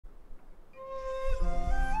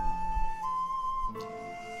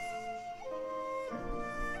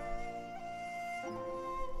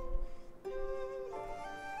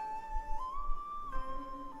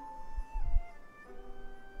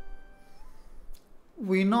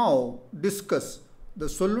We now discuss the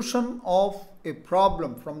solution of a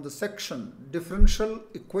problem from the section Differential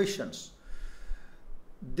Equations.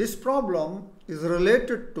 This problem is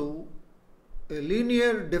related to a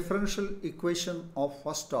linear differential equation of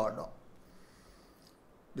first order.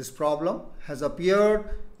 This problem has appeared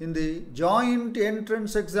in the Joint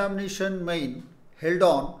Entrance Examination Main held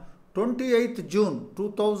on 28th June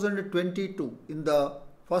 2022 in the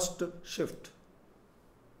first shift.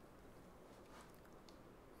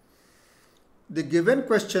 The given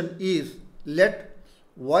question is, let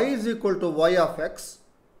y is equal to y of x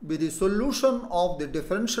be the solution of the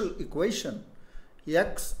differential equation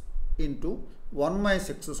x into 1 minus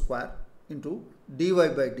x square into dy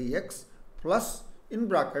by dx plus in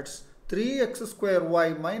brackets 3x square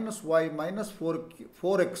y minus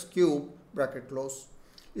 4x cube bracket close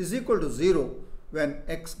is equal to 0 when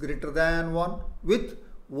x greater than 1 with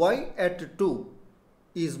y at 2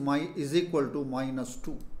 is equal to minus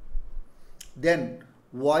 2. Then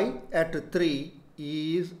y at 3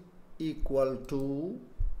 is equal to,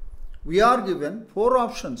 we are given four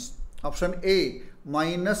options. Option A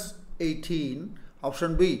minus 18,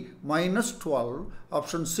 option B minus 12,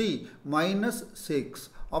 option C minus 6,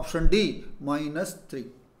 option D minus 3.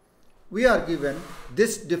 We are given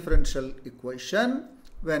this differential equation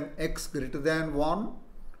when x greater than 1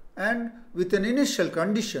 and with an initial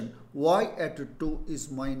condition y at 2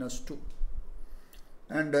 is minus 2.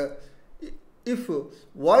 And if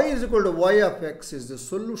y is equal to y of x is the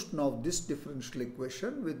solution of this differential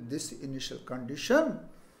equation with this initial condition,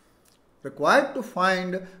 required to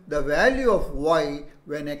find the value of y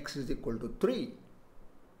when x is equal to 3.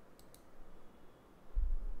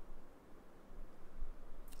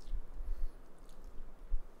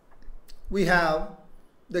 We have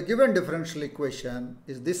the given differential equation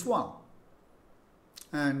is this one,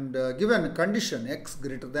 and given condition x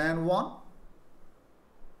greater than 1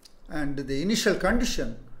 and the initial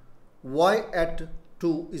condition y at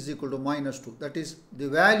 2 is equal to minus 2, that is the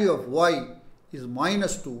value of y is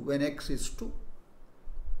minus 2 when x is 2.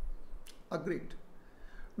 Agreed.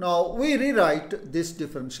 Now we rewrite this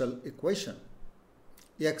differential equation,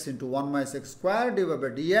 x into 1 minus x square divided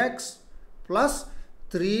by dx plus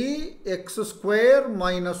 3x square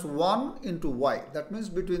minus 1 into y. That means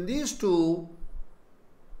between these two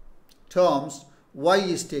terms y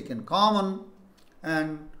is taken common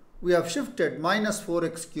and we have shifted minus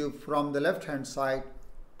 4x cube from the left hand side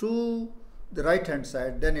to the right hand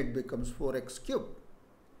side, then it becomes 4x cube.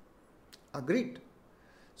 Agreed.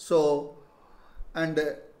 So, and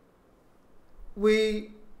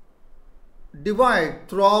we divide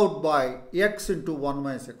throughout by x into 1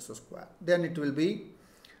 minus x square. Then it will be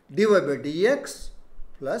dy by dx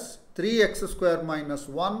plus 3x square minus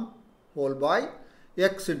 1 whole by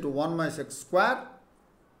x into 1 minus x square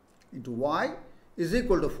into y is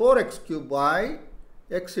equal to 4x cube by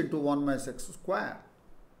x into 1 minus x square.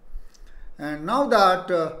 And now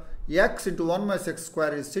that x into 1 minus x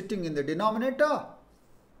square is sitting in the denominator,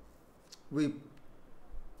 we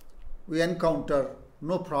encounter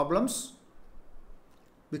no problems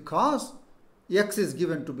because x is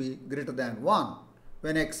given to be greater than 1.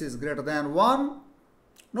 When x is greater than 1,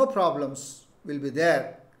 no problems will be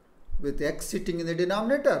there with x sitting in the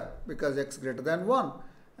denominator because x greater than 1.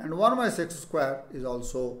 And 1 minus x square is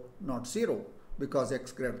also not 0 because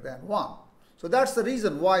x greater than 1. So that's the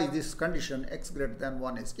reason why this condition x greater than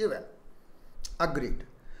 1 is given. Agreed.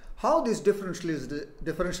 How this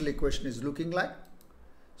differential equation is looking like?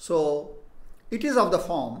 So it is of the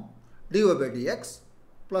form dy by dx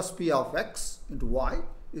plus p of x into y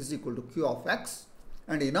is equal to q of x.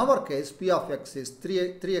 And in our case, p of x is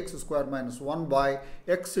 3x square minus 1 by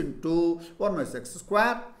x into 1 minus x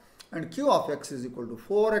square. And q of x is equal to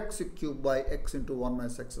 4x cube by x into 1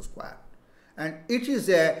 minus x square. And it is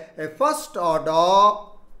a first order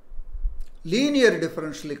linear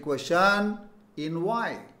differential equation in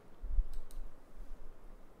y.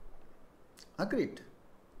 Agreed.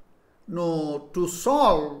 Now, to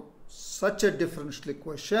solve such a differential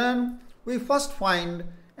equation, we first find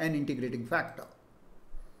an integrating factor.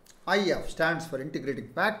 IF stands for integrating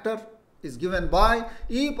factor, is given by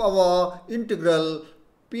e power integral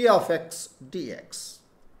p of x dx.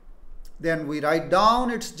 Then we write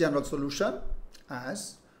down its general solution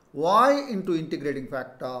as y into integrating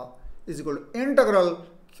factor is equal to integral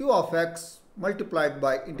q of x multiplied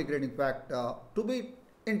by integrating factor to be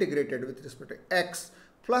integrated with respect to x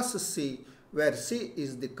plus c, where c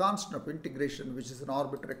is the constant of integration, which is an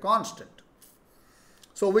arbitrary constant.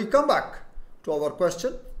 So we come back to our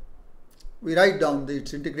question. We write down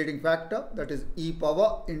its integrating factor, that is e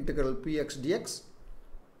power integral px dx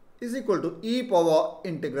is equal to e power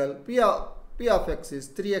integral P of x is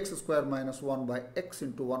 3x square minus 1 by x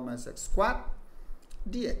into 1 minus x square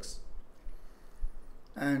dx.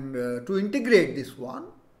 And to integrate this one,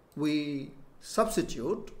 we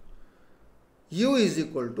substitute u is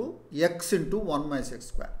equal to x into 1 minus x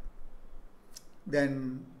square.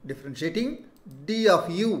 Then differentiating, d of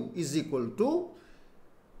u is equal to,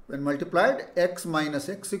 when multiplied, x minus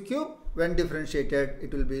x cube. When differentiated,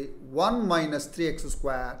 it will be 1 minus 3x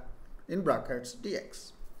square in brackets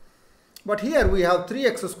dx. But here we have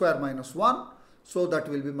 3x square minus 1, so that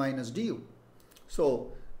will be minus du.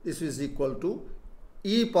 So this is equal to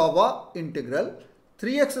e power integral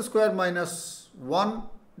 3x square minus 1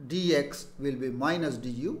 dx will be minus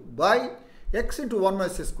du by x into 1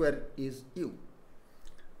 minus x square is u.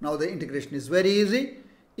 Now the integration is very easy.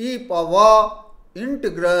 E power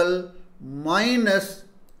integral minus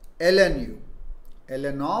ln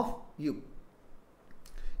of u.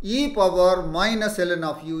 E power minus ln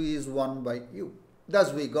of u is 1 by u.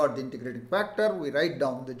 Thus we got the integrating factor. We write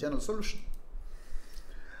down the general solution.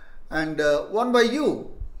 And 1 by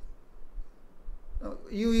u,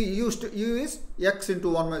 u is x into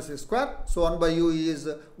 1 minus x square. So 1 by u is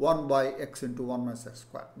 1 by x into 1 minus x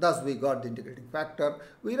square. Thus we got the integrating factor.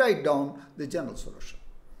 We write down the general solution.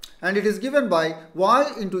 And it is given by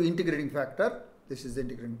y into integrating factor, this is the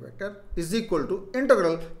integrating factor, is equal to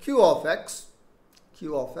integral q of x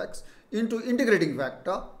into integrating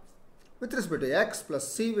factor with respect to x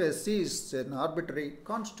plus c, where c is an arbitrary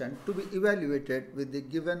constant to be evaluated with the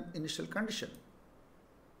given initial condition.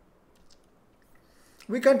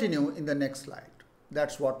 We continue in the next slide.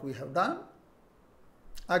 That's what we have done.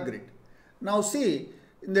 Agreed. Now see,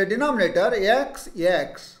 in the denominator, x,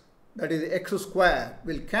 that is x square,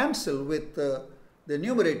 will cancel with the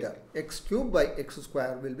numerator. X cube by x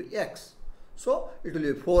square will be x. So it will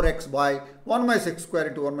be 4x by 1 minus x square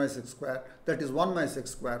into 1 minus x square, that is 1 minus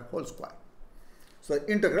x square whole square. So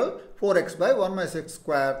integral 4x by 1 minus x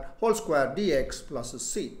square whole square dx plus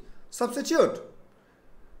c. Substitute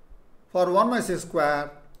for 1 minus x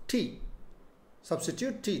square t.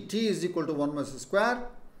 Substitute t is equal to 1 minus x square.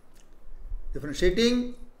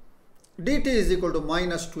 Differentiating, dt is equal to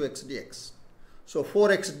minus 2x dx. So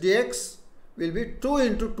 4x dx will be 2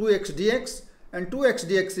 into 2x dx, and 2x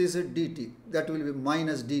dx is dt. That will be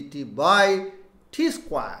minus dt by t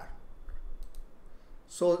square.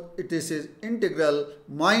 So it is integral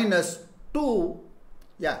minus 2,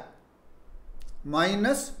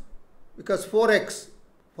 minus, because 4x,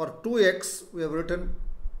 for 2x we have written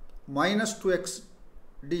minus 2x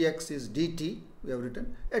dx is dt, we have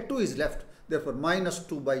written, a 2 is left, therefore minus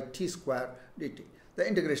 2 by t square dt. The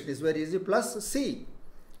integration is very easy, plus c.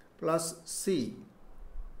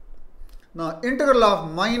 Now integral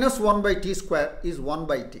of minus 1 by t square is 1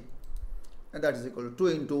 by t, and that is equal to 2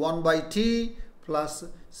 into 1 by t plus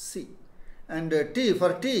c. And t,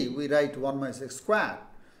 for t we write 1 minus x square.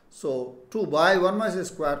 So 2 by 1 minus x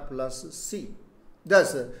square plus c.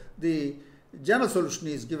 Thus the general solution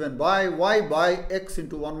is given by y by x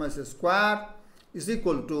into 1 minus x square is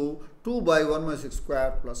equal to 2 by 1 minus x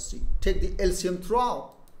square plus c. Take the LCM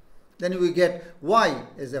throughout. Then we get y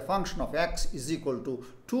as a function of x is equal to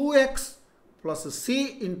 2x plus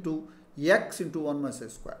c into x into 1 minus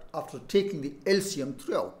x square after taking the LCM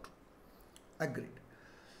throughout. Agreed.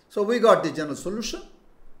 So we got the general solution.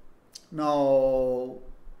 Now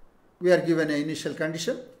we are given an initial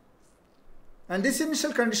condition, and this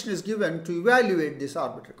initial condition is given to evaluate this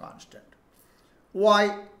arbitrary constant.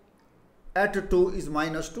 Y at 2 is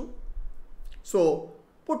minus 2. So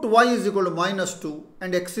put y is equal to minus 2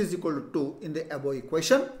 and x is equal to 2 in the above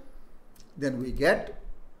equation. Then we get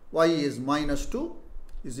y is minus 2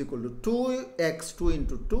 is equal to 2x, 2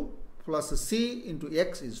 into 2, plus c into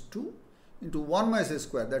x is 2 into 1 minus x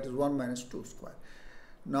square, that is 1 minus 2 square.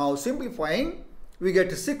 Now simplifying, we get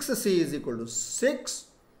 6c is equal to 6,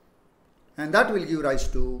 and that will give rise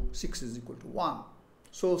to 6 is equal to 1.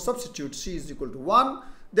 So substitute c is equal to 1,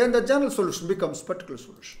 then the general solution becomes particular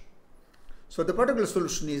solution. So the particular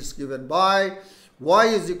solution is given by y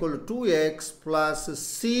is equal to 2x plus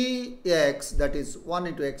cx, that is 1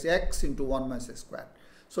 into x into 1 minus x square.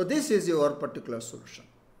 So this is your particular solution.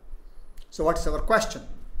 So what is our question?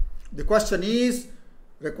 The question is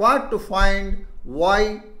required to find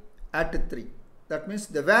y at 3. That means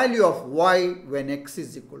the value of y when x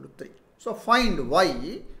is equal to 3. So find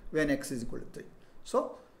y when x is equal to 3.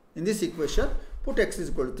 So in this equation, put x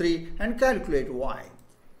is equal to 3 and calculate y.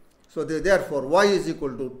 So therefore y is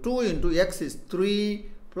equal to 2 into x is 3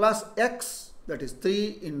 plus x, that is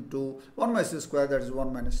 3 into 1 minus 3 square, that is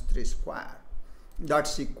 1 minus 3 square.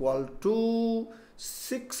 That's equal to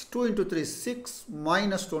 6, 2 into 3, 6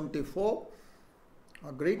 minus 24,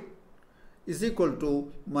 agreed, is equal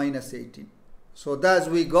to minus 18. So thus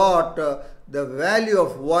we got the value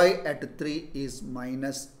of y at 3 is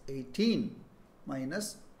minus 18.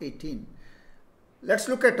 Minus 18. Let's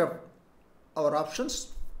look at our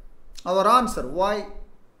options. Our answer y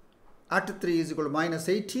at 3 is equal to minus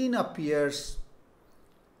 18 appears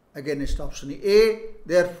against option A.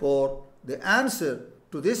 Therefore, the answer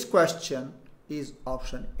to this question is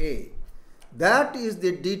option A. That is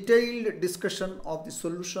the detailed discussion of the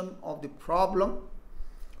solution of the problem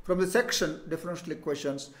from the section differential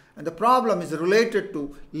equations, and the problem is related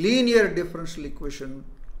to linear differential equation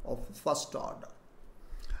of first order.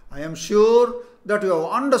 I am sure that you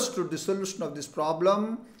have understood the solution of this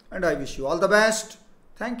problem, and I wish you all the best.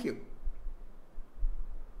 Thank you.